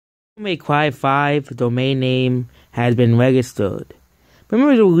May Cry 5 domain name has been registered.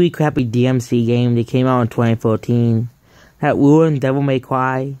 Remember the really crappy DMC game that came out in 2014 that ruined Devil May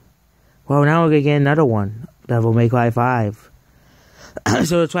Cry? Well, now we're gonna get another one, Devil May Cry 5.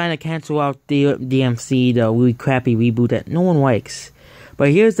 So they're trying to cancel out the DMC, the really crappy reboot that no one likes.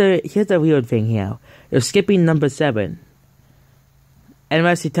 But here's the weird thing here. They're skipping number 7.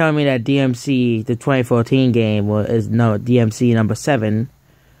 Unless you're telling me that DMC, the 2014 game, is DMC number 7.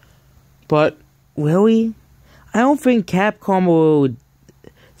 But, really? I don't think Capcom will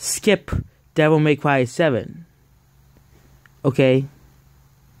skip Devil May Cry 7. Okay?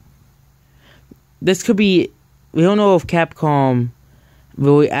 This could be... We don't know if Capcom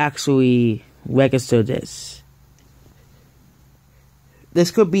will actually register this.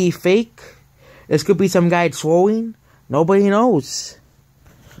 This could be fake. This could be some guy trolling. Nobody knows.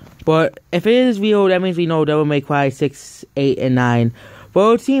 But if it is real, that means we know Devil May Cry 6, 8, and 9. But it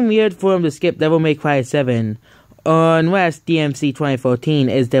would seem weird for him to skip Devil May Cry 7. Unless DMC 2014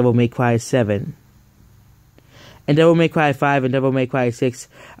 is Devil May Cry 7. And Devil May Cry 5 and Devil May Cry 6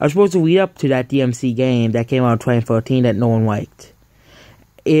 are supposed to lead up to that DMC game that came out in 2014 that no one liked.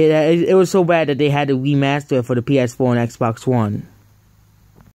 It was so bad that they had to remaster it for the PS4 and Xbox One.